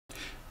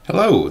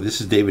Hello,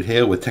 this is David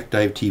Hale with Tech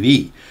Dive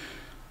TV.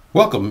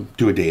 Welcome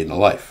to a day in the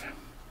life.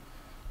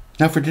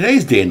 Now for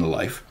today's day in the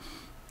life,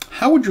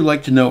 how would you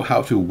like to know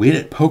how to win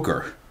at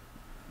poker,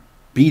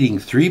 beating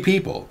 3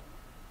 people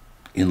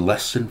in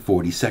less than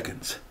 40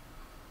 seconds?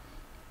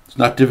 It's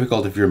not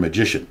difficult if you're a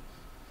magician.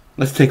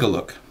 Let's take a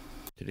look.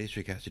 Today's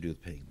trick has to do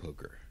with playing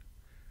poker.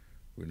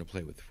 We're going to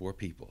play with 4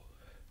 people.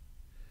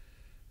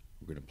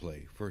 We're going to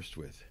play first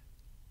with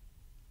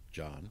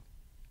John,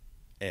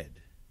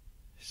 Ed,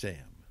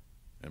 Sam,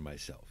 and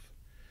myself.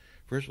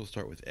 First we'll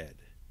start with Ed.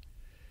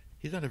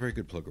 He's not a very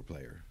good poker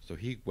player, so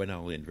he went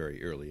all in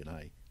very early and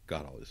I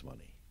got all his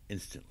money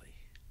instantly.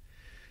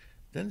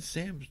 Then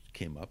Sam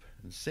came up,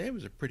 and Sam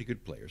is a pretty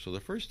good player, so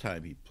the first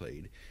time he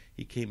played,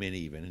 he came in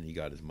even and he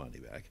got his money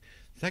back.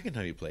 The second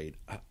time he played,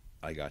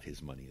 I got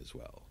his money as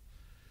well.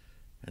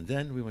 And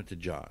then we went to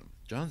John.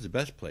 John's the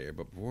best player,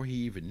 but before he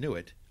even knew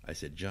it, I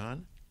said,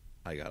 John,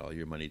 I got all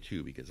your money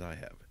too because I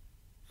have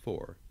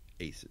 4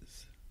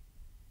 aces.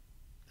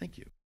 Thank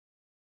you.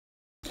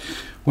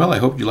 Well, I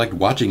hope you liked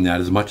watching that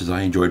as much as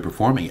I enjoyed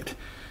performing it.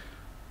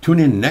 Tune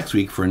in next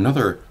week for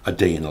another A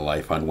Day in the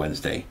Life on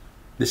Wednesday.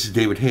 This is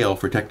David Hale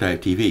for Tech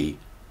Dive TV.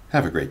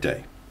 Have a great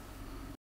day.